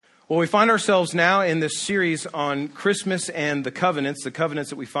Well, we find ourselves now in this series on Christmas and the covenants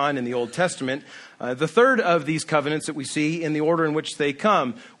that we find in the Old Testament. The third of these covenants that we see in the order in which they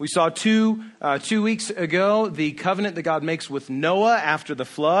come. We saw two weeks ago the covenant that God makes with Noah after the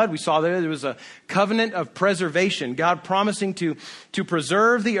flood. We saw there was a covenant of preservation, God promising to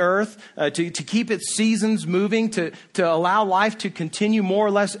preserve the earth, to keep its seasons moving, to allow life to continue more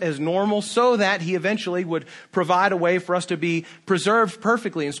or less as normal so that he eventually would provide a way for us to be preserved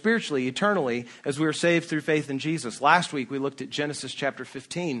perfectly and spiritually, eternally, as we are saved through faith in Jesus. Last week we looked at Genesis chapter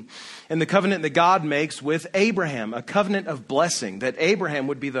 15 and the covenant that God makes with Abraham, a covenant of blessing, that Abraham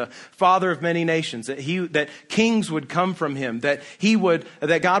would be the father of many nations, that kings would come from him, that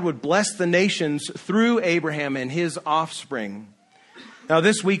God would bless the nations through Abraham and his offspring. Now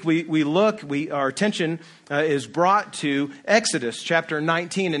this week our attention is brought to Exodus chapter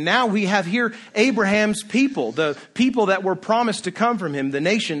 19. And now we have here Abraham's people, the people that were promised to come from him, the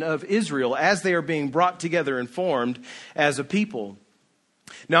nation of Israel, as they are being brought together and formed as a people.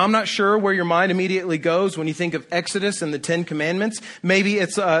 Now, I'm not sure where your mind immediately goes when you think of Exodus and the Ten Commandments. Maybe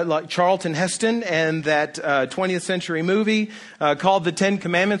it's like Charlton Heston and that 20th century movie called The Ten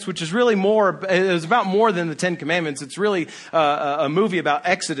Commandments, which is really it's about more than the Ten Commandments. It's really a movie about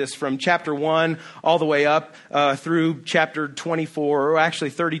Exodus from chapter 1 all the way up through chapter 24, or actually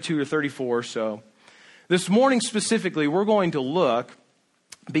 32 or 34 or so. This morning specifically, we're going to look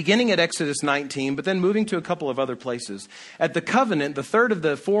beginning at Exodus 19, but then moving to a couple of other places, at the covenant, the third of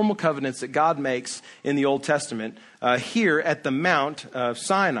the formal covenants that God makes in the Old Testament, here at the Mount of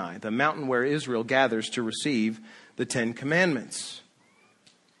Sinai, the mountain where Israel gathers to receive the Ten Commandments.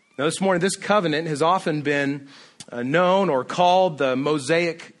 Now this morning, this covenant has often been known or called the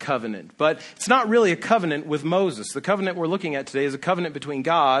Mosaic covenant, but it's not really a covenant with Moses. The covenant we're looking at today is a covenant between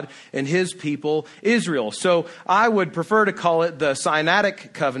God and his people, Israel. So I would prefer to call it the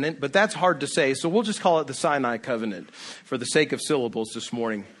Sinaitic covenant, but that's hard to say. So we'll just call it the Sinai covenant for the sake of syllables this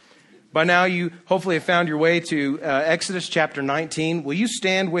morning. By now you hopefully have found your way to Exodus chapter 19. Will you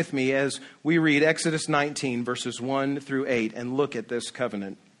stand with me as we read Exodus 19 verses 1 through 8 and look at this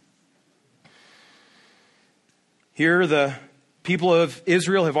covenant? Here, the people of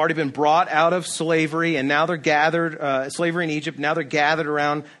Israel have already been brought out of slavery, and now they're gathered, slavery in Egypt, now they're gathered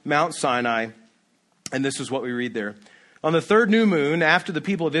around Mount Sinai. And this is what we read there. On the third new moon, after the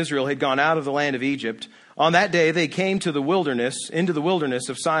people of Israel had gone out of the land of Egypt, on that day they came into the wilderness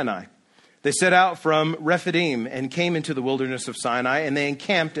of Sinai. They set out from Rephidim and came into the wilderness of Sinai, and they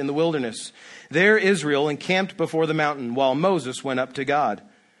encamped in the wilderness. There Israel encamped before the mountain, while Moses went up to God.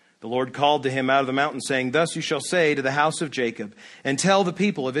 The Lord called to him out of the mountain, saying, "Thus you shall say to the house of Jacob, and tell the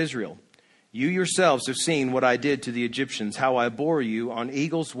people of Israel, you yourselves have seen what I did to the Egyptians, how I bore you on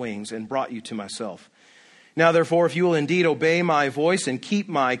eagle's wings and brought you to myself. Now therefore, if you will indeed obey my voice and keep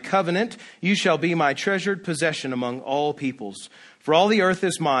my covenant, you shall be my treasured possession among all peoples. For all the earth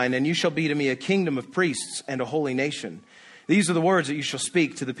is mine, and you shall be to me a kingdom of priests and a holy nation. These are the words that you shall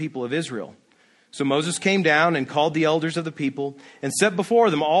speak to the people of Israel." So Moses came down and called the elders of the people and set before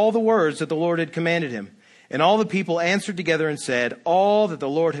them all the words that the Lord had commanded him. And all the people answered together and said, "All that the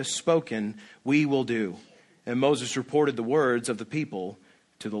Lord has spoken, we will do." And Moses reported the words of the people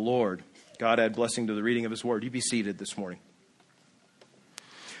to the Lord. God add blessing to the reading of his word. You be seated this morning.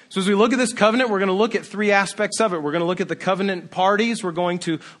 So as we look at this covenant, we're going to look at three aspects of it. We're going to look at the covenant parties. We're going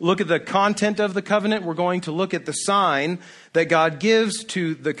to look at the content of the covenant. We're going to look at the sign that God gives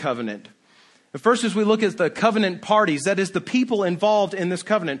to the covenant. First, as we look at the covenant parties, that is the people involved in this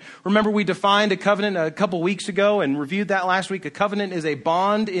covenant. Remember, we defined a covenant a couple weeks ago and reviewed that last week. A covenant is a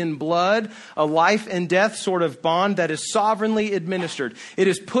bond in blood, a life and death sort of bond that is sovereignly administered. It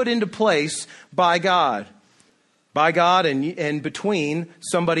is put into place by God and between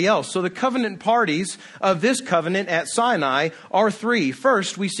somebody else. So the covenant parties of this covenant at Sinai are three.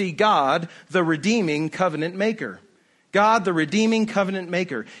 First, we see God, the redeeming covenant maker. God, the redeeming covenant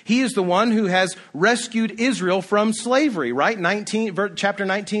maker. He is the one who has rescued Israel from slavery, right? Chapter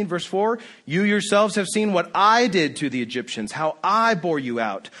 19, verse 4. You yourselves have seen what I did to the Egyptians, how I bore you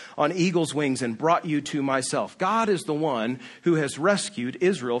out on eagle's wings and brought you to myself. God is the one who has rescued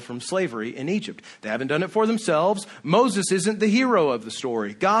Israel from slavery in Egypt. They haven't done it for themselves. Moses isn't the hero of the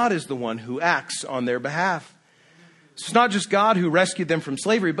story. God is the one who acts on their behalf. It's not just God who rescued them from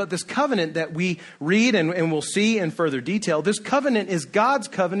slavery, but this covenant that we read and we'll see in further detail, this covenant is God's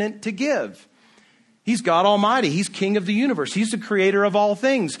covenant to give. He's God Almighty. He's King of the universe. He's the creator of all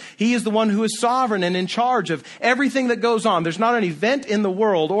things. He is the one who is sovereign and in charge of everything that goes on. There's not an event in the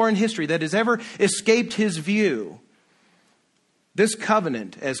world or in history that has ever escaped his view. This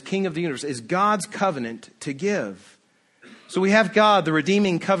covenant as King of the universe is God's covenant to give. So we have God, the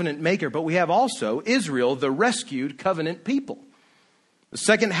redeeming covenant maker, but we have also Israel, the rescued covenant people. The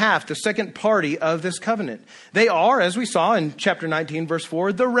second half, the second party of this covenant. They are, as we saw in chapter 19, verse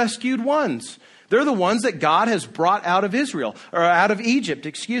 4, the rescued ones. They're the ones that God has brought out of Egypt.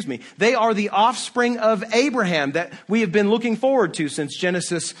 They are the offspring of Abraham that we have been looking forward to since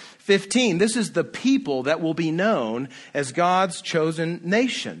Genesis 15. This is the people that will be known as God's chosen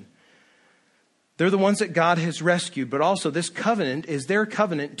nation. They're the ones that God has rescued, but also this covenant is their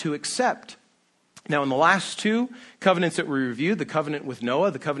covenant to accept. Now, in the last two covenants that we reviewed, the covenant with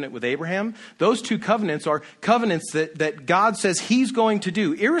Noah, the covenant with Abraham, those two covenants are covenants that God says he's going to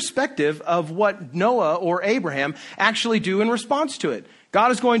do, irrespective of what Noah or Abraham actually do in response to it.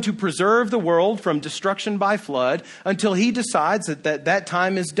 God is going to preserve the world from destruction by flood until he decides that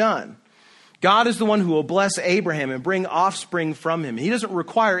time is done. God is the one who will bless Abraham and bring offspring from him. He doesn't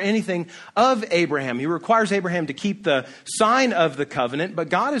require anything of Abraham. He requires Abraham to keep the sign of the covenant, but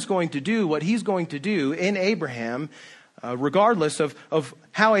God is going to do what he's going to do in Abraham, regardless of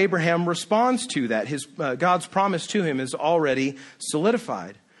how Abraham responds to that. God's promise to him is already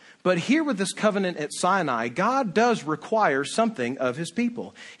solidified. But here with this covenant at Sinai, God does require something of his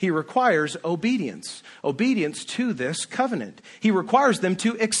people. He requires obedience to this covenant. He requires them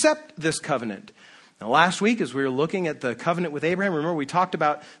to accept this covenant. Now, last week, as we were looking at the covenant with Abraham, remember we talked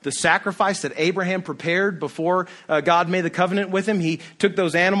about the sacrifice that Abraham prepared before God made the covenant with him. He took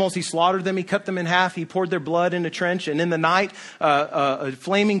those animals, he slaughtered them, he cut them in half, he poured their blood in a trench, and in the night, a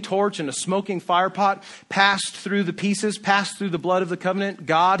flaming torch and a smoking fire pot passed through the pieces, passed through the blood of the covenant.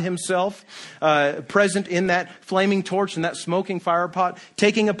 God himself present in that flaming torch and that smoking fire pot,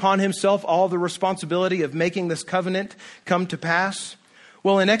 taking upon himself all the responsibility of making this covenant come to pass.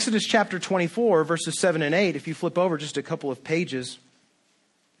 Well, in Exodus chapter 24, verses 7 and 8, if you flip over just a couple of pages,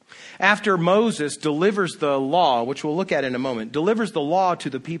 after Moses delivers the law, which we'll look at in a moment, delivers the law to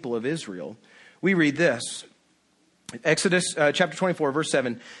the people of Israel, we read this. Exodus chapter 24, verse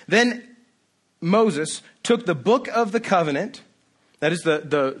 7. Then Moses took the book of the covenant, that is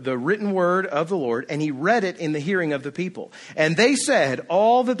the written word of the Lord, and he read it in the hearing of the people. And they said,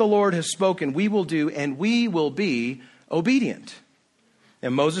 all that the Lord has spoken we will do, and we will be obedient.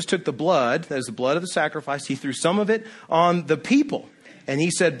 And Moses took the blood, that is the blood of the sacrifice, he threw some of it on the people. And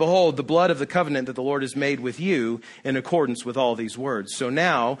he said, behold, the blood of the covenant that the Lord has made with you in accordance with all these words. So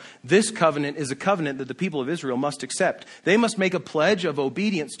now, this covenant is a covenant that the people of Israel must accept. They must make a pledge of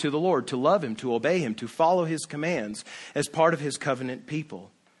obedience to the Lord, to love him, to obey him, to follow his commands as part of his covenant people.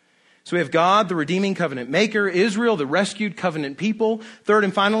 So we have God, the redeeming covenant maker, Israel, the rescued covenant people. Third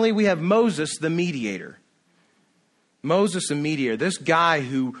and finally, we have Moses, the mediator. Moses, the mediator, this guy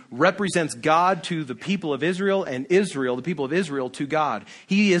who represents God to the people of Israel and Israel, the people of Israel, to God.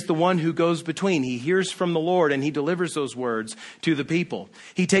 He is the one who goes between. He hears from the Lord and he delivers those words to the people.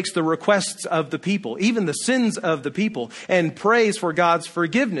 He takes the requests of the people, even the sins of the people, and prays for God's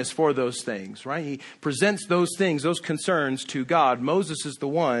forgiveness for those things, right? He presents those things, those concerns to God. Moses is the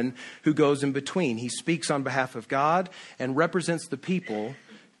one who goes in between. He speaks on behalf of God and represents the people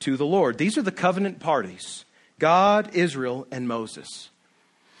to the Lord. These are the covenant parties. God, Israel, and Moses.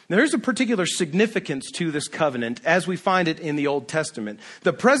 Now, there's a particular significance to this covenant as we find it in the Old Testament.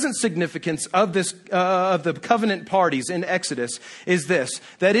 The present significance of this of the covenant parties in Exodus is this,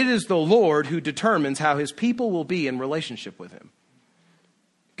 that it is the Lord who determines how his people will be in relationship with him.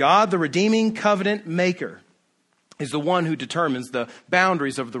 God, the redeeming covenant maker, is the one who determines the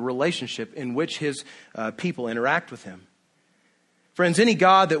boundaries of the relationship in which his people interact with him. Friends, any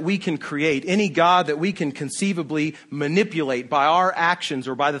God that we can create, any God that we can conceivably manipulate by our actions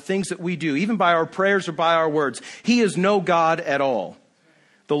or by the things that we do, even by our prayers or by our words, he is no God at all.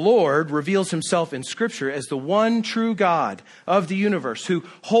 The Lord reveals himself in Scripture as the one true God of the universe who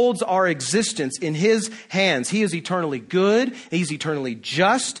holds our existence in his hands. He is eternally good, he's eternally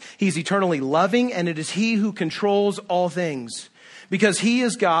just, he's eternally loving, and it is he who controls all things. Because he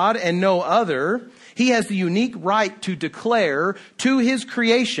is God and no other, he has the unique right to declare to his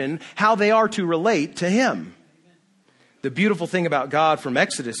creation how they are to relate to him. The beautiful thing about God from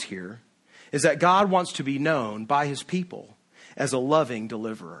Exodus here is that God wants to be known by his people as a loving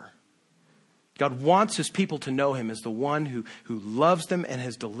deliverer. God wants his people to know him as the one who loves them and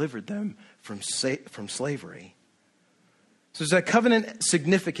has delivered them from slavery. So there's a covenant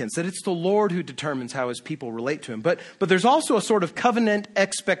significance that it's the Lord who determines how his people relate to him. But there's also a sort of covenant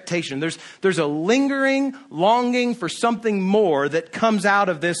expectation. There's a lingering longing for something more that comes out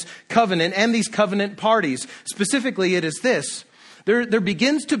of this covenant and these covenant parties. Specifically, it is this. There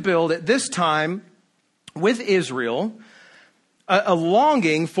begins to build at this time with Israel a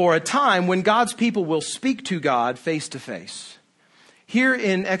longing for a time when God's people will speak to God face to face. Here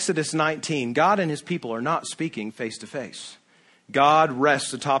in Exodus 19, God and his people are not speaking face to face. God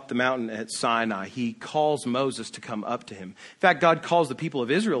rests atop the mountain at Sinai. He calls Moses to come up to him. In fact, God calls the people of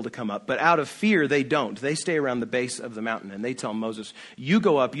Israel to come up, but out of fear, they don't. They stay around the base of the mountain, and they tell Moses, you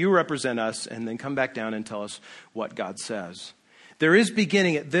go up, you represent us, and then come back down and tell us what God says. There is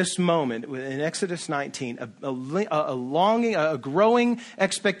beginning at this moment in Exodus 19 a longing, a growing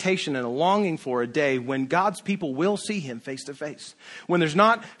expectation and a longing for a day when God's people will see him face to face. When there's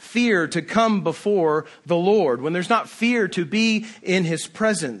not fear to come before the Lord. When there's not fear to be in his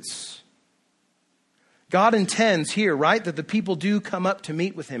presence. God intends here, right, that the people do come up to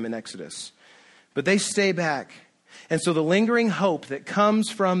meet with him in Exodus. But they stay back. And so the lingering hope that comes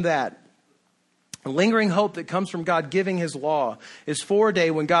from that, a lingering hope that comes from God giving his law, is for a day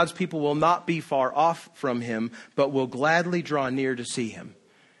when God's people will not be far off from him, but will gladly draw near to see him,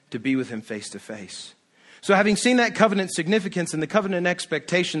 to be with him face to face. So having seen that covenant significance and the covenant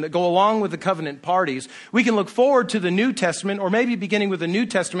expectation that go along with the covenant parties, we can look forward to the New Testament, or maybe beginning with the New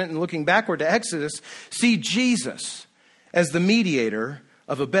Testament and looking backward to Exodus, see Jesus as the mediator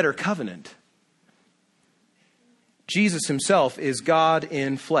of a better covenant. Jesus himself is God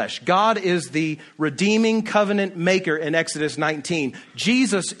in flesh. God is the redeeming covenant maker in Exodus 19.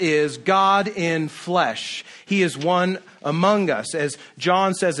 Jesus is God in flesh. He is one among us. As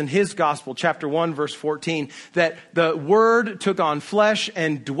John says in his gospel, chapter 1, verse 14, that the Word took on flesh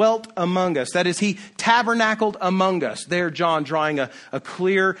and dwelt among us. That is, he tabernacled among us. There, John drawing a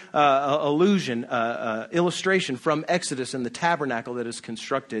clear illustration from Exodus and the tabernacle that is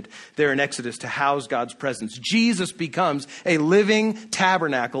constructed there in Exodus to house God's presence. Jesus becomes a living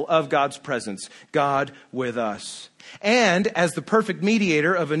tabernacle of God's presence, God with us. And as the perfect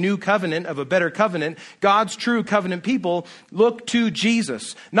mediator of a new covenant, of a better covenant, God's true covenant people look to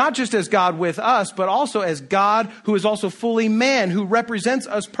Jesus, not just as God with us, but also as God who is also fully man, who represents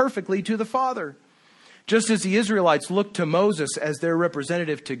us perfectly to the Father. Just as the Israelites looked to Moses as their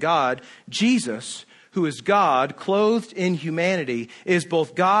representative to God, Jesus, who is God clothed in humanity, is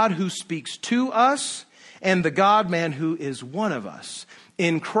both God who speaks to us and the God-man who is one of us.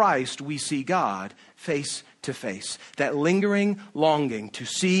 In Christ, we see God face to face. That lingering longing to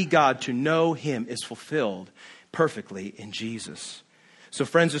see God, to know him, is fulfilled perfectly in Jesus. So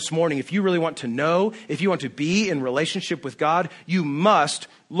friends, this morning, if you really want to know, if you want to be in relationship with God, you must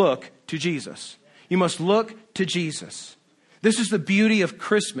look to Jesus. You must look to Jesus. This is the beauty of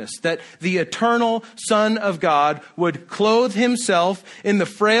Christmas, that the eternal Son of God would clothe himself in the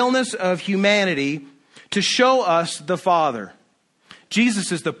frailness of humanity to show us the Father.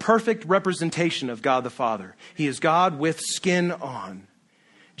 Jesus is the perfect representation of God the Father. He is God with skin on.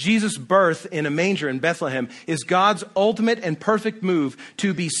 Jesus' birth in a manger in Bethlehem is God's ultimate and perfect move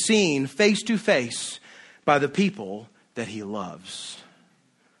to be seen face to face by the people that he loves.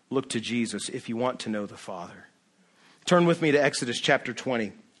 Look to Jesus if you want to know the Father. Turn with me to Exodus chapter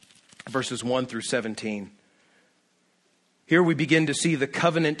 20, verses 1 through 17. Here we begin to see the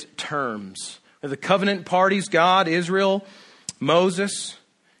covenant terms. The covenant parties, God, Israel, Moses,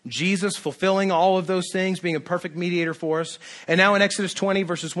 Jesus fulfilling all of those things, being a perfect mediator for us. And now in Exodus 20,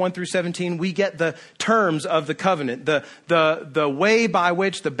 verses 1 through 17, we get the terms of the covenant, the way by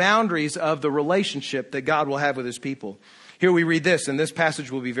which, the boundaries of the relationship that God will have with his people. Here we read this, and this passage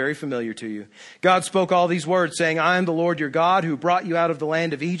will be very familiar to you. God spoke all these words, saying, I am the Lord your God, who brought you out of the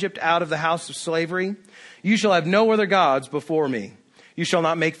land of Egypt, out of the house of slavery. You shall have no other gods before me. You shall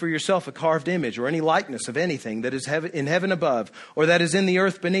not make for yourself a carved image or any likeness of anything that is in heaven above, or that is in the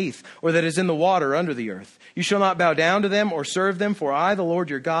earth beneath, or that is in the water under the earth. You shall not bow down to them or serve them, for I, the Lord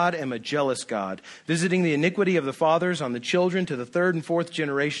your God, am a jealous God, visiting the iniquity of the fathers on the children to the third and fourth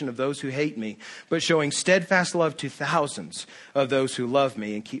generation of those who hate me, but showing steadfast love to thousands of those who love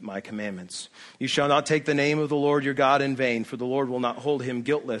me and keep my commandments. You shall not take the name of the Lord your God in vain, for the Lord will not hold him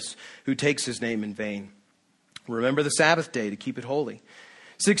guiltless who takes his name in vain. Remember the Sabbath day to keep it holy.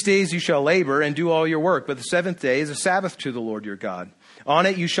 6 days you shall labor and do all your work, but the seventh day is a Sabbath to the Lord your God. On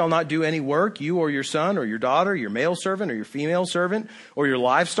it you shall not do any work, you or your son or your daughter, your male servant or your female servant, or your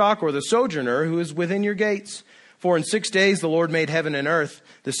livestock or the sojourner who is within your gates. For in 6 days the Lord made heaven and earth,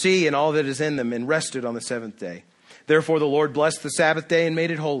 the sea and all that is in them, and rested on the seventh day. Therefore the Lord blessed the Sabbath day and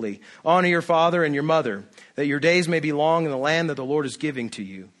made it holy. Honor your father and your mother, that your days may be long in the land that the Lord is giving to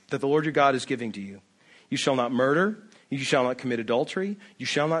you, that the Lord your God is giving to you. You shall not murder. You shall not commit adultery. You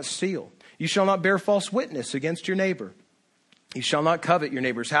shall not steal. You shall not bear false witness against your neighbor. You shall not covet your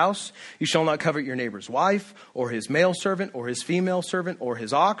neighbor's house. You shall not covet your neighbor's wife, or his male servant, or his female servant, or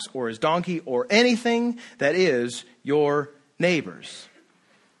his ox, or his donkey, or anything that is your neighbors.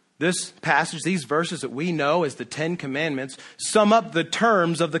 This passage, these verses that we know as the Ten Commandments, sum up the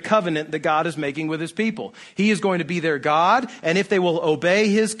terms of the covenant that God is making with his people. He is going to be their God, and if they will obey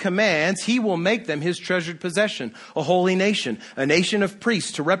his commands, he will make them his treasured possession, a holy nation, a nation of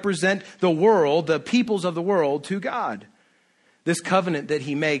priests to represent the world, the peoples of the world, to God. This covenant that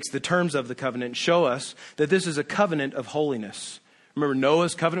he makes, the terms of the covenant, show us that this is a covenant of holiness. Remember,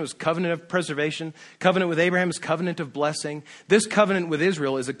 Noah's covenant was covenant of preservation. Covenant with Abraham is covenant of blessing. This covenant with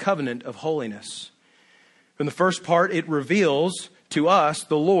Israel is a covenant of holiness. From the first part, it reveals to us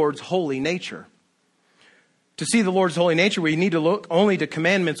the Lord's holy nature. To see the Lord's holy nature, we need to look only to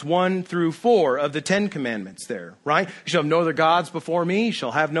commandments 1 through 4 of the 10 commandments there, right? You shall have no other gods before me. You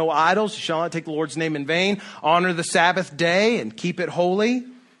shall have no idols. You shall not take the Lord's name in vain. Honor the Sabbath day and keep it holy.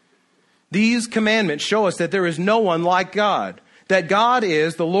 These commandments show us that there is no one like God. That God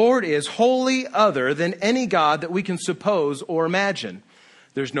is, the Lord is wholly other than any God that we can suppose or imagine.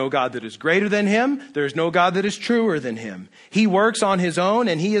 There's no God that is greater than him. There's no God that is truer than him. He works on his own,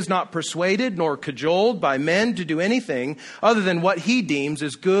 and he is not persuaded nor cajoled by men to do anything other than what he deems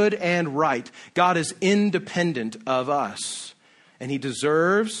is good and right. God is independent of us, and he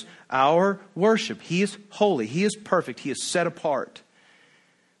deserves our worship. He is holy. He is perfect. He is set apart.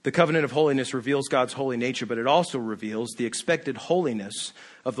 The covenant of holiness reveals God's holy nature, but it also reveals the expected holiness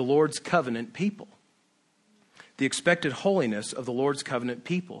of the Lord's covenant people. The expected holiness of the Lord's covenant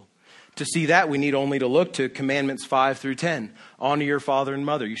people. To see that, we need only to look to commandments 5 through 10. Honor your father and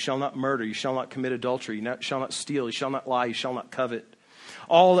mother. You shall not murder. You shall not commit adultery. You shall not steal. You shall not lie. You shall not covet.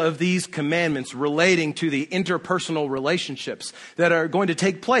 All of these commandments relating to the interpersonal relationships that are going to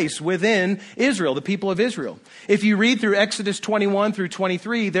take place within Israel, the people of Israel. If you read through Exodus 21 through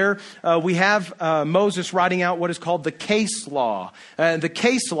 23, there we have Moses writing out what is called the case law. The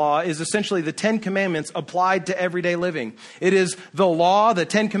case law is essentially the 10 commandments applied to everyday living. It is the law, the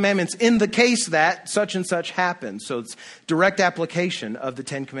 10 commandments, in the case that such and such happens. So it's direct application of the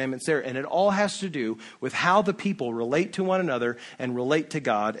 10 commandments there. And it all has to do with how the people relate to one another and relate to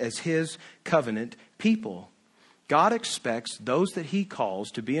God as his covenant people. God expects those that he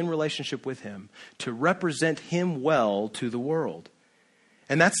calls to be in relationship with him to represent him well to the world.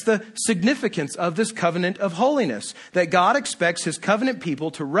 And that's the significance of this covenant of holiness, that God expects his covenant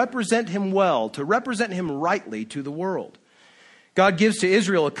people to represent him well, to represent him rightly to the world. God gives to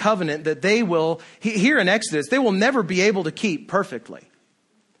Israel a covenant that they will, here in Exodus, they will never be able to keep perfectly.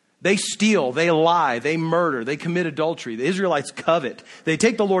 They steal, they lie, they murder, they commit adultery. The Israelites covet. They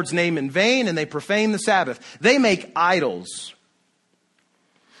take the Lord's name in vain and they profane the Sabbath. They make idols.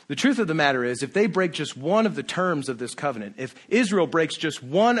 The truth of the matter is, if they break just one of the terms of this covenant, if Israel breaks just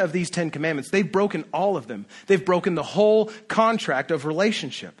one of these 10 commandments, they've broken all of them. They've broken the whole contract of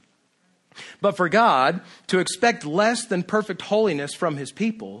relationship. But for God to expect less than perfect holiness from his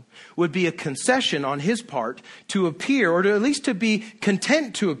people would be a concession on his part to appear, or to at least to be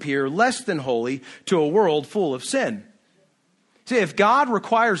content to appear less than holy to a world full of sin. See, if God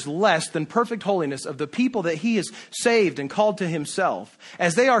requires less than perfect holiness of the people that he has saved and called to himself,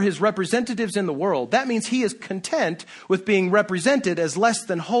 as they are his representatives in the world, that means he is content with being represented as less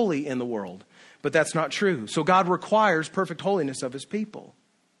than holy in the world. But that's not true. So God requires perfect holiness of his people.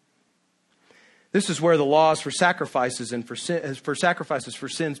 This is where the laws for sacrifices and for sacrifices for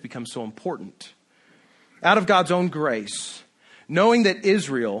sins become so important. Out of God's own grace, knowing that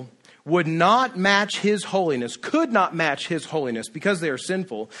Israel would not match his holiness, could not match his holiness because they are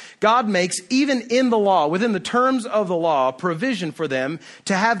sinful, God makes, even in the law, within the terms of the law, provision for them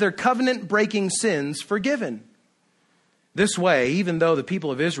to have their covenant-breaking sins forgiven. This way, even though the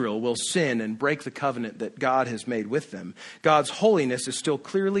people of Israel will sin and break the covenant that God has made with them, God's holiness is still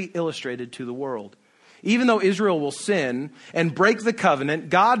clearly illustrated to the world. Even though Israel will sin and break the covenant,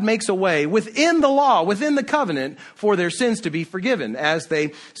 God makes a way within the law, within the covenant, for their sins to be forgiven as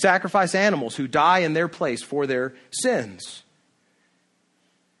they sacrifice animals who die in their place for their sins.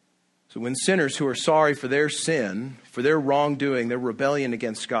 So when sinners who are sorry for their sin, for their wrongdoing, their rebellion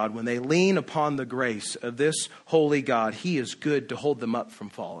against God, when they lean upon the grace of this holy God, he is good to hold them up from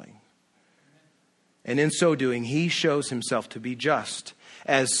falling. And in so doing, he shows himself to be just.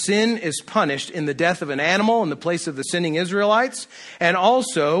 As sin is punished in the death of an animal in the place of the sinning Israelites, and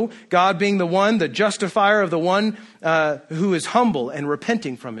also God being the one, the justifier of the one who is humble and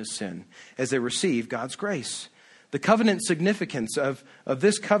repenting from his sin as they receive God's grace. The covenant significance of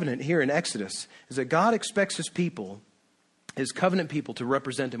this covenant here in Exodus is that God expects his people, his covenant people, to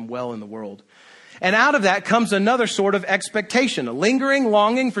represent him well in the world. And out of that comes another sort of expectation, a lingering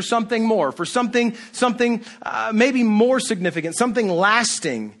longing for something more, for something maybe more significant, something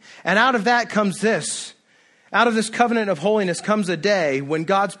lasting. And out of that comes this. Out of this covenant of holiness comes a day when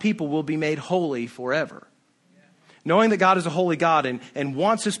God's people will be made holy forever. Knowing that God is a holy God and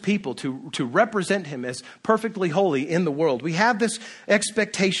wants his people to represent him as perfectly holy in the world, we have this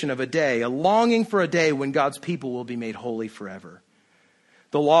expectation of a day, a longing for a day when God's people will be made holy forever.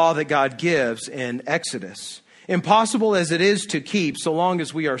 The law that God gives in Exodus, impossible as it is to keep so long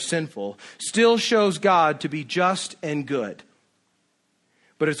as we are sinful, still shows God to be just and good.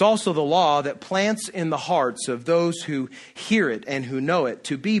 But it's also the law that plants in the hearts of those who hear it and who know it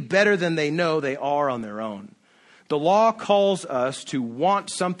to be better than they know they are on their own. The law calls us to want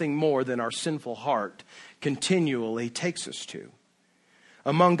something more than our sinful heart continually takes us to.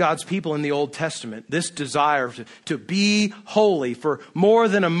 Among God's people in the Old Testament, this desire to be holy for more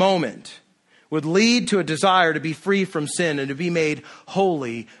than a moment would lead to a desire to be free from sin and to be made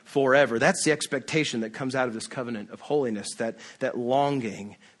holy forever. That's the expectation that comes out of this covenant of holiness, that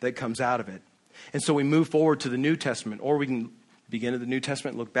longing that comes out of it. And so we move forward to the New Testament, or we can begin at the New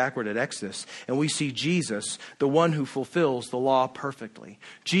Testament, look backward at Exodus, and we see Jesus, the one who fulfills the law perfectly.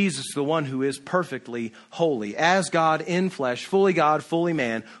 Jesus, the one who is perfectly holy, as God in flesh, fully God, fully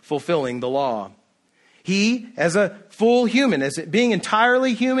man, fulfilling the law. He, as a full human, as being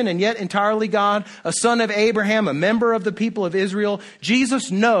entirely human and yet entirely God, a son of Abraham, a member of the people of Israel,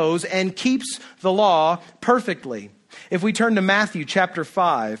 Jesus knows and keeps the law perfectly. If we turn to Matthew chapter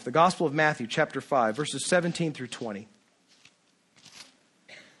 5, the Gospel of Matthew chapter 5, verses 17 through 20.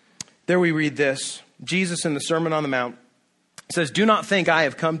 There we read this. Jesus in the Sermon on the Mount says, "Do not think I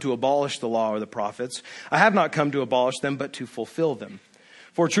have come to abolish the law or the prophets. I have not come to abolish them, but to fulfill them.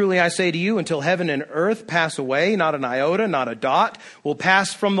 For truly I say to you, until heaven and earth pass away, not an iota, not a dot will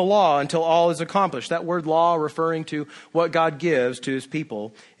pass from the law until all is accomplished." That word law referring to what God gives to his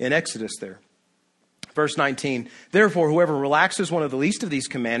people in Exodus there. Verse 19, "Therefore, whoever relaxes one of the least of these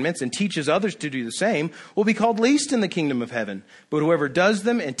commandments and teaches others to do the same will be called least in the kingdom of heaven. But whoever does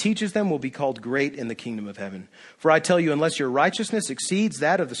them and teaches them will be called great in the kingdom of heaven. For I tell you, unless your righteousness exceeds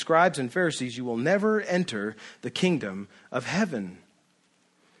that of the scribes and Pharisees, you will never enter the kingdom of heaven."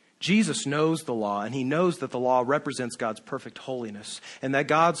 Jesus knows the law, and he knows that the law represents God's perfect holiness, and that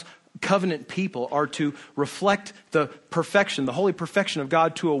God's covenant people are to reflect the perfection, the holy perfection of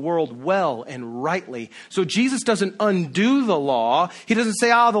God to a world well and rightly. So Jesus doesn't undo the law. He doesn't say,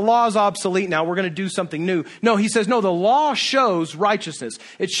 the law is obsolete now, we're going to do something new. No, he says, no, the law shows righteousness.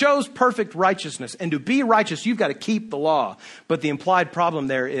 It shows perfect righteousness. And to be righteous, you've got to keep the law. But the implied problem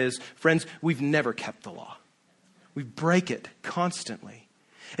there is, friends, we've never kept the law. We break it constantly.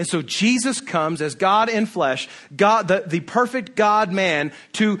 And so Jesus comes as God in flesh, God, the perfect God-man,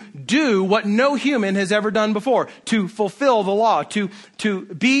 to do what no human has ever done before, to fulfill the law, to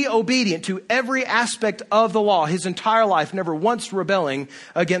be obedient to every aspect of the law, his entire life, never once rebelling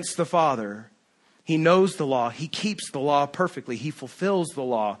against the Father. He knows the law. He keeps the law perfectly. He fulfills the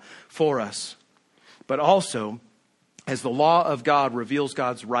law for us. But also, as the law of God reveals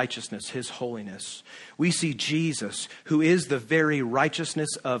God's righteousness, his holiness, we see Jesus, who is the very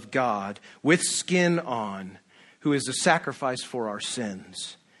righteousness of God, with skin on, who is the sacrifice for our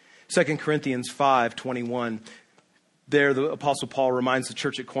sins. 2 Corinthians 5:21, there the Apostle Paul reminds the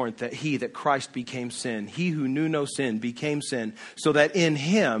church at Corinth that Christ became sin. He who knew no sin became sin, so that in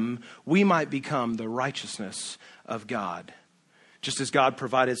him we might become the righteousness of God. Just as God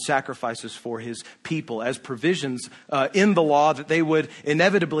provided sacrifices for his people as provisions in the law that they would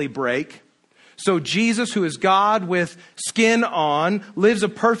inevitably break, so Jesus, who is God with skin on, lives a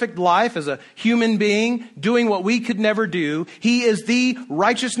perfect life as a human being, doing what we could never do. He is the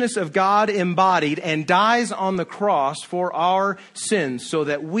righteousness of God embodied and dies on the cross for our sins so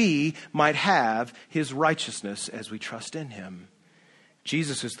that we might have his righteousness as we trust in him.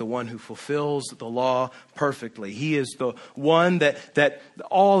 Jesus is the one who fulfills the law perfectly. He is the one that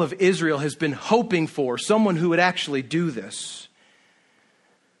all of Israel has been hoping for, someone who would actually do this.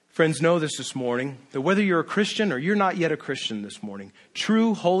 Friends, know this morning, that whether you're a Christian or you're not yet a Christian this morning,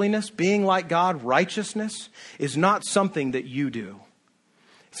 true holiness, being like God, righteousness, is not something that you do.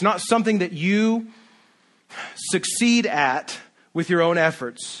 It's not something that you succeed at with your own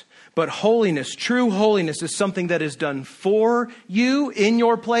efforts. But holiness, true holiness, is something that is done for you, in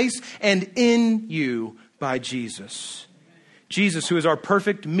your place, and in you by Jesus. Jesus, who is our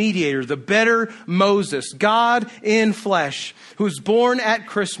perfect mediator, the better Moses, God in flesh, who was born at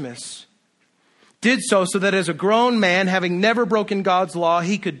Christmas, did so that as a grown man, having never broken God's law,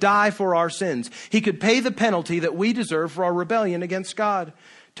 he could die for our sins. He could pay the penalty that we deserve for our rebellion against God,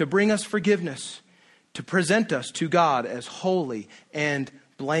 to bring us forgiveness, to present us to God as holy and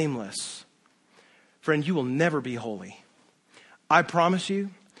blameless. Friend, you will never be holy. I promise you,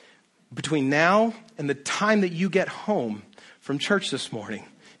 between now and the time that you get home from church this morning,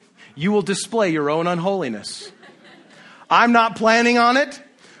 you will display your own unholiness. I'm not planning on it,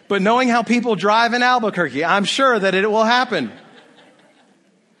 but knowing how people drive in Albuquerque, I'm sure that it will happen.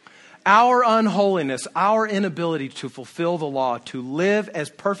 Our unholiness, our inability to fulfill the law, to live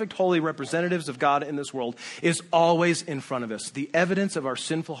as perfect, holy representatives of God in this world is always in front of us. The evidence of our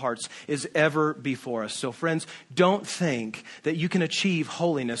sinful hearts is ever before us. So friends, don't think that you can achieve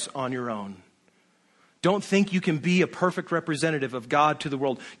holiness on your own. Don't think you can be a perfect representative of God to the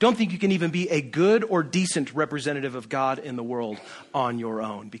world. Don't think you can even be a good or decent representative of God in the world on your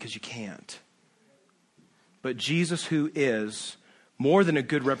own, because you can't. But Jesus, who is more than a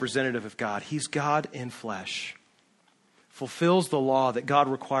good representative of God, he's God in flesh, fulfills the law that God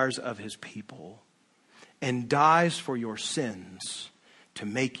requires of his people, and dies for your sins to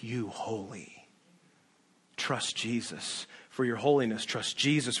make you holy. Trust Jesus for your holiness. Trust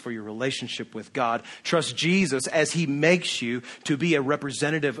Jesus for your relationship with God. Trust Jesus as he makes you to be a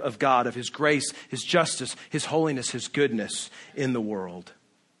representative of God, of his grace, his justice, his holiness, his goodness in the world.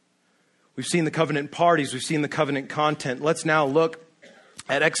 We've seen the covenant parties. We've seen the covenant content. Let's now look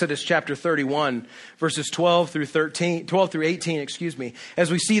at Exodus chapter 31, verses 12 through 18,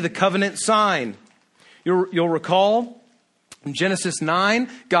 as we see the covenant sign. You'll recall in Genesis 9,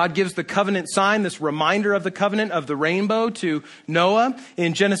 God gives the covenant sign, this reminder of the covenant of the rainbow to Noah.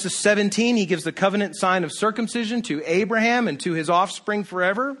 In Genesis 17, he gives the covenant sign of circumcision to Abraham and to his offspring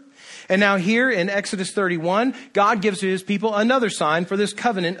forever. And now here in Exodus 31, God gives to his people another sign for this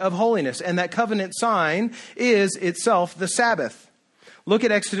covenant of holiness. And that covenant sign is itself the Sabbath. Look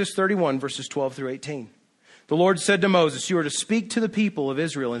at Exodus 31, verses 12 through 18. The Lord said to Moses, "You are to speak to the people of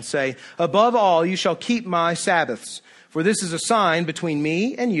Israel and say, 'Above all, you shall keep my Sabbaths. For this is a sign between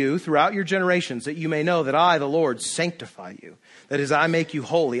me and you throughout your generations, that you may know that I, the Lord, sanctify you. That is, I make you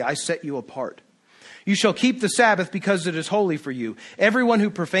holy. I set you apart. You shall keep the Sabbath because it is holy for you. Everyone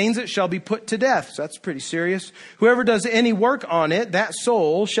who profanes it shall be put to death.'" So that's pretty serious. "Whoever does any work on it, that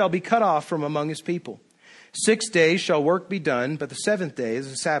soul shall be cut off from among his people. 6 days shall work be done, but the seventh day is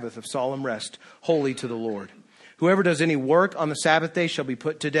a Sabbath of solemn rest, holy to the Lord. Whoever does any work on the Sabbath day shall be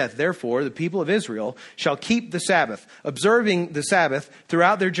put to death. Therefore, the people of Israel shall keep the Sabbath, observing the Sabbath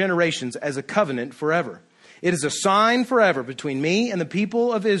throughout their generations as a covenant forever. It is a sign forever between me and the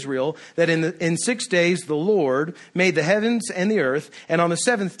people of Israel that in 6 days the Lord made the heavens and the earth, and on the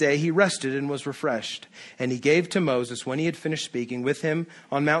seventh day he rested and was refreshed. And he gave to Moses, when he had finished speaking with him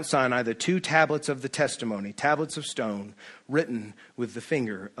on Mount Sinai, the 2 tablets of the testimony, tablets of stone, written with the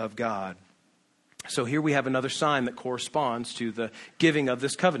finger of God." So here we have another sign that corresponds to the giving of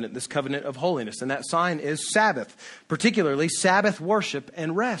this covenant of holiness. And that sign is Sabbath, particularly Sabbath worship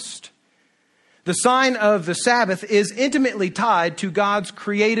and rest. The sign of the Sabbath is intimately tied to God's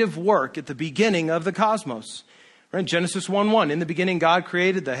creative work at the beginning of the cosmos. Right? Genesis 1:1, in the beginning God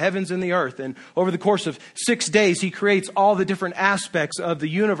created the heavens and the earth. And over the course of 6 days, he creates all the different aspects of the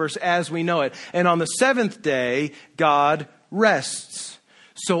universe as we know it. And on the seventh day, God rests.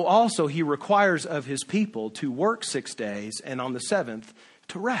 So also he requires of his people to work 6 days, and on the seventh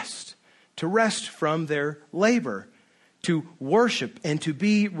to rest from their labor, to worship and to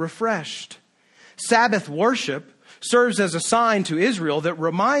be refreshed. Sabbath worship serves as a sign to Israel that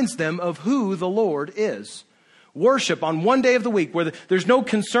reminds them of who the Lord is. Worship on one day of the week where there's no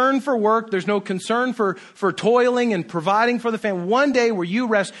concern for work, there's no concern for toiling and providing for the family. One day where you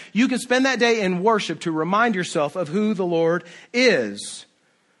rest, you can spend that day in worship to remind yourself of who the Lord is.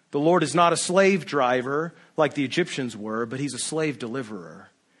 The Lord is not a slave driver like the Egyptians were, but he's a slave deliverer.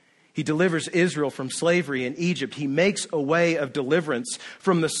 He delivers Israel from slavery in Egypt. He makes a way of deliverance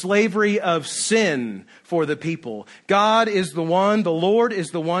from the slavery of sin for the people. God is the one, the Lord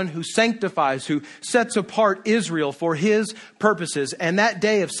is the one who sanctifies, who sets apart Israel for his purposes. And that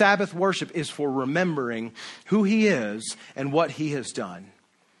day of Sabbath worship is for remembering who he is and what he has done.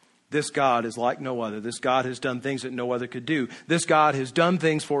 This God is like no other. This God has done things that no other could do. This God has done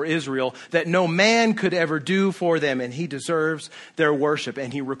things for Israel that no man could ever do for them, and he deserves their worship.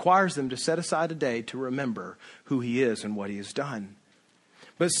 And he requires them to set aside a day to remember who he is and what he has done.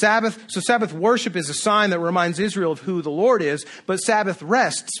 But Sabbath worship is a sign that reminds Israel of who the Lord is. But Sabbath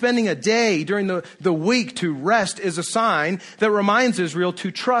rest, spending a day during the week to rest, is a sign that reminds Israel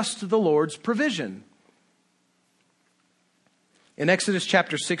to trust the Lord's provision. In Exodus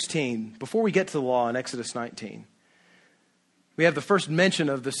chapter 16, before we get to the law in Exodus 19, we have the first mention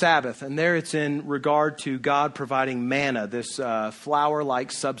of the Sabbath, and there it's in regard to God providing manna, this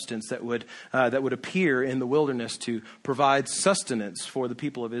flour-like substance that would appear in the wilderness to provide sustenance for the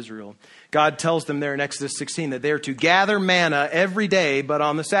people of Israel. God tells them there in Exodus 16 that they are to gather manna every day, but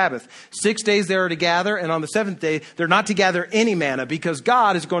on the Sabbath. 6 days they are to gather, and on the seventh day they're not to gather any manna, because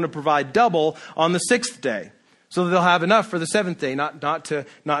God is going to provide double on the sixth day. So that they'll have enough for the seventh day, not to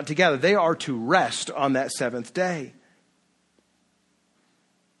gather. They are to rest on that seventh day.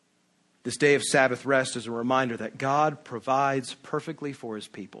 This day of Sabbath rest is a reminder that God provides perfectly for his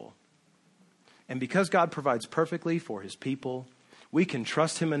people. And because God provides perfectly for his people, we can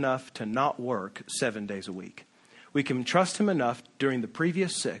trust him enough to not work 7 days a week. We can trust him enough during the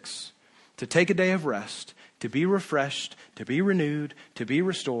previous 6 to take a day of rest, to be refreshed, to be renewed, to be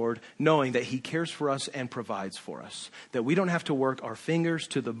restored, knowing that he cares for us and provides for us. That we don't have to work our fingers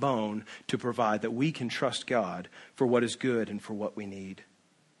to the bone to provide, that we can trust God for what is good and for what we need.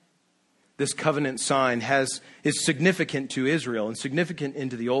 This covenant sign is significant to Israel and significant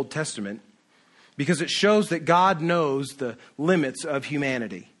into the Old Testament because it shows that God knows the limits of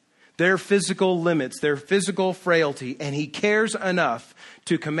humanity, their physical limits, their physical frailty, and he cares enough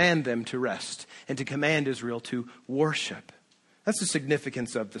to command them to rest and to command Israel to worship. That's the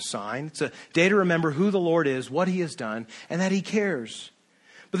significance of the sign. It's a day to remember who the Lord is, what he has done, and that he cares.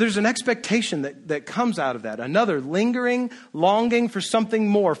 But there's an expectation that comes out of that. Another lingering longing for something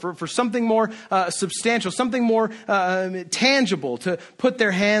more, for something more substantial, something more tangible to put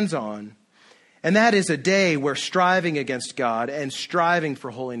their hands on. And that is a day where striving against God and striving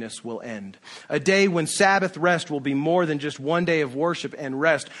for holiness will end. A day when Sabbath rest will be more than just one day of worship and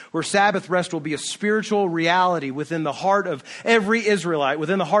rest, where Sabbath rest will be a spiritual reality within the heart of every Israelite,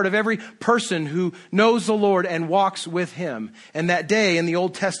 within the heart of every person who knows the Lord and walks with him. And that day in the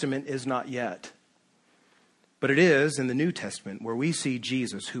Old Testament is not yet. But it is in the New Testament where we see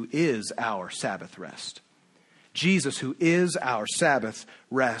Jesus, who is our Sabbath rest. Jesus, who is our Sabbath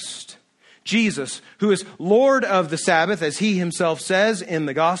rest. Jesus, who is Lord of the Sabbath, as he himself says in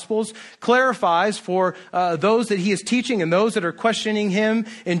the Gospels, clarifies for those that he is teaching and those that are questioning him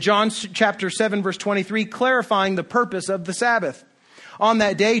in John chapter 7, verse 23, clarifying the purpose of the Sabbath. On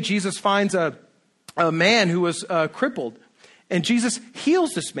that day, Jesus finds a man who was crippled, and Jesus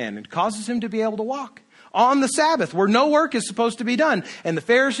heals this man and causes him to be able to walk. On the Sabbath, where no work is supposed to be done. And the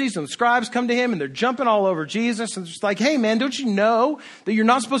Pharisees and the scribes come to him and they're jumping all over Jesus. And it's just like, hey man, don't you know that you're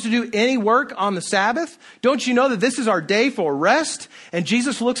not supposed to do any work on the Sabbath? Don't you know that this is our day for rest? And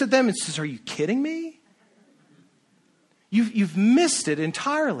Jesus looks at them and says, are you kidding me? You've missed it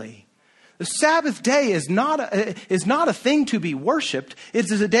entirely. The Sabbath day is not a thing to be worshipped.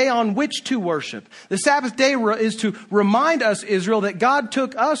 It is a day on which to worship. The Sabbath day is to remind us, Israel, that God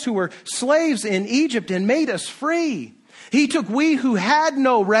took us who were slaves in Egypt and made us free. He took we who had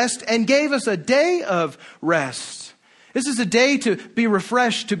no rest and gave us a day of rest. This is a day to be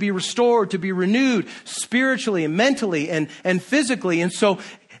refreshed, to be restored, to be renewed spiritually and mentally and physically. And so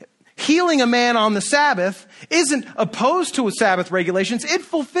healing a man on the Sabbath isn't opposed to Sabbath regulations. It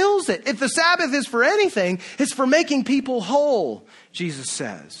fulfills it. If the Sabbath is for anything, it's for making people whole, Jesus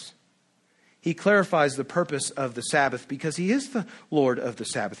says. He clarifies the purpose of the Sabbath because he is the Lord of the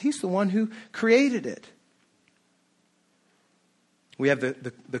Sabbath. He's the one who created it. We have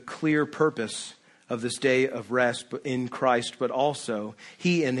the clear purpose of this day of rest in Christ, but also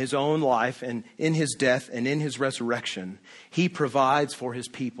he in his own life and in his death and in his resurrection, he provides for his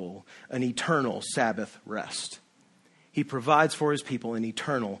people an eternal Sabbath rest. He provides for his people an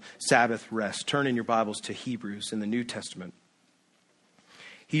eternal Sabbath rest. Turn in your Bibles to Hebrews in the New Testament.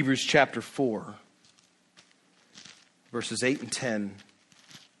 Hebrews chapter 4, verses 8 and 10.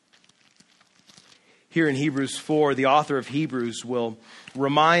 Here in Hebrews 4, the author of Hebrews will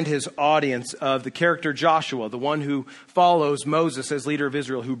remind his audience of the character Joshua, the one who follows Moses as leader of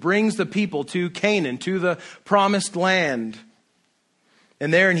Israel, who brings the people to Canaan, to the promised land.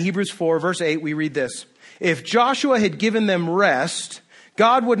 And there in Hebrews 4, verse 8, we read this. If Joshua had given them rest,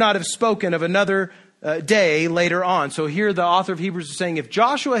 God would not have spoken of another day later on. So here the author of Hebrews is saying, if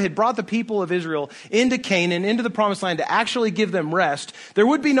Joshua had brought the people of Israel into Canaan, into the promised land to actually give them rest, there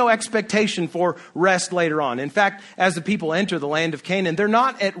would be no expectation for rest later on. In fact, as the people enter the land of Canaan, they're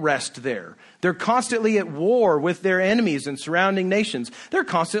not at rest there. They're constantly at war with their enemies and surrounding nations. They're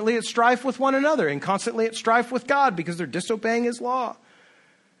constantly at strife with one another and constantly at strife with God because they're disobeying his law.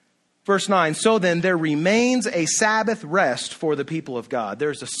 Verse 9, so then there remains a Sabbath rest for the people of God.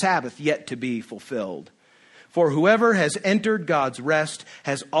 There's a Sabbath yet to be fulfilled. For whoever has entered God's rest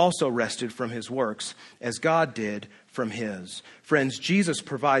has also rested from his works, as God did from his. Friends, Jesus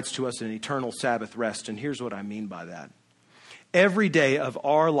provides to us an eternal Sabbath rest, and here's what I mean by that. Every day of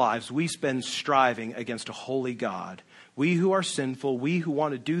our lives, we spend striving against a holy God. We who are sinful, we who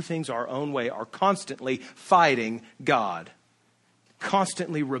want to do things our own way, are constantly fighting God,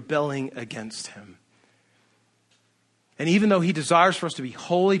 constantly rebelling against him. And even though he desires for us to be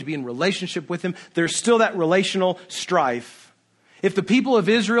holy, to be in relationship with him, there's still that relational strife. If the people of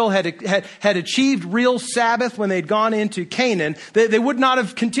Israel had achieved real Sabbath when they'd gone into Canaan, they would not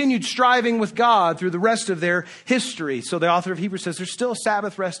have continued striving with God through the rest of their history. So the author of Hebrews says there's still a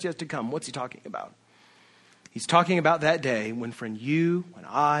Sabbath rest yet to come. What's he talking about? He's talking about that day when, friend, when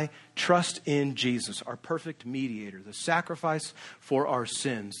I trust in Jesus, our perfect mediator, the sacrifice for our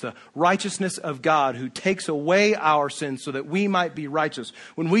sins, the righteousness of God who takes away our sins so that we might be righteous.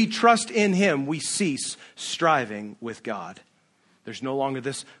 When we trust in him, we cease striving with God. There's no longer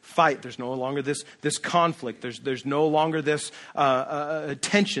this fight. There's no longer this conflict. There's no longer this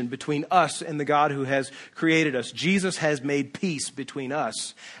tension between us and the God who has created us. Jesus has made peace between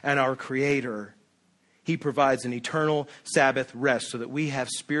us and our Creator. He provides an eternal Sabbath rest so that we have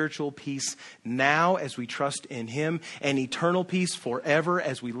spiritual peace now as we trust in him, and eternal peace forever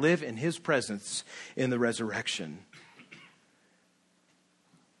as we live in his presence in the resurrection.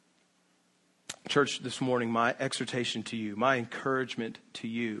 Church, this morning, my exhortation to you, my encouragement to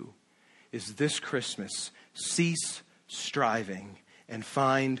you is this Christmas, cease striving and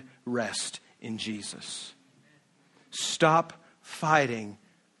find rest in Jesus. Stop fighting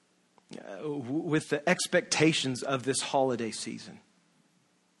with the expectations of this holiday season.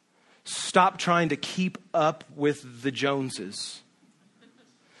 Stop trying to keep up with the Joneses.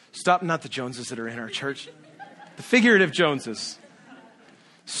 Not the Joneses that are in our church, the figurative Joneses.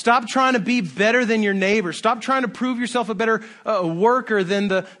 Stop trying to be better than your neighbor. Stop trying to prove yourself a better worker than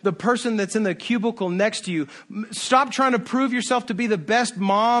the person that's in the cubicle next to you. Stop trying to prove yourself to be the best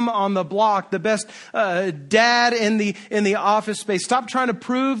mom on the block, the best dad in the office space. Stop trying to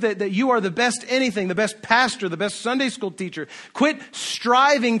prove that you are the best anything, the best pastor, the best Sunday school teacher. Quit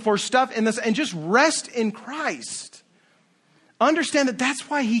striving for stuff in this and just rest in Christ. Understand that that's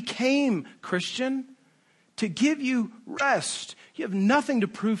why he came, Christian, to give you rest. You have nothing to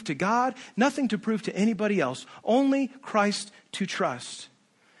prove to God, nothing to prove to anybody else, only Christ to trust.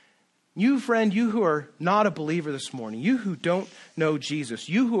 You, friend, you who are not a believer this morning, you who don't know Jesus,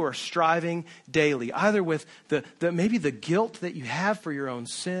 you who are striving daily, either with maybe the guilt that you have for your own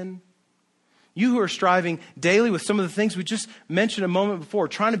sin, you who are striving daily with some of the things we just mentioned a moment before,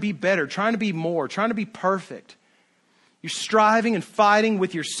 trying to be better, trying to be more, trying to be perfect. You're striving and fighting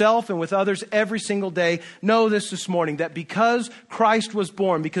with yourself and with others every single day. Know this morning, that because Christ was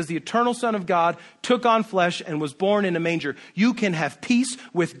born, because the eternal Son of God took on flesh and was born in a manger, you can have peace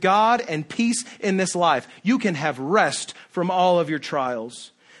with God and peace in this life. You can have rest from all of your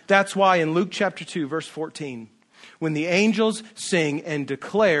trials. That's why in Luke chapter 2, verse 14, when the angels sing and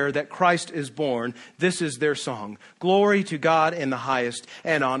declare that Christ is born, this is their song. Glory to God in the highest,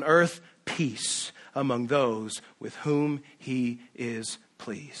 and on earth peace among those with whom he is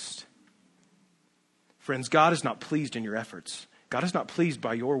pleased. Friends, God is not pleased in your efforts. God is not pleased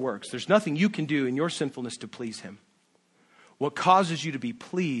by your works. There's nothing you can do in your sinfulness to please him. What causes you to be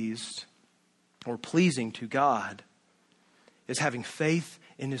pleased or pleasing to God is having faith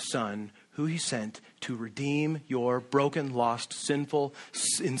in his Son, who he sent to redeem your broken, lost, sinful,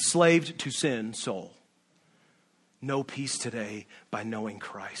 enslaved to sin soul. Know peace today by knowing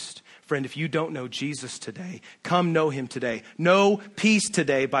Christ. Friend, if you don't know Jesus today, come know him today. Know peace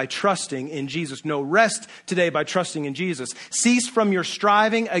today by trusting in Jesus. Know rest today by trusting in Jesus. Cease from your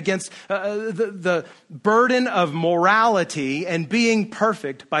striving against the burden of morality and being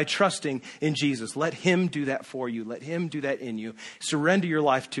perfect by trusting in Jesus. Let him do that for you. Let him do that in you. Surrender your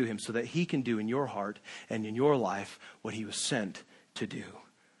life to him so that he can do in your heart and in your life what he was sent to do.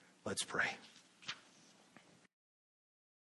 Let's pray.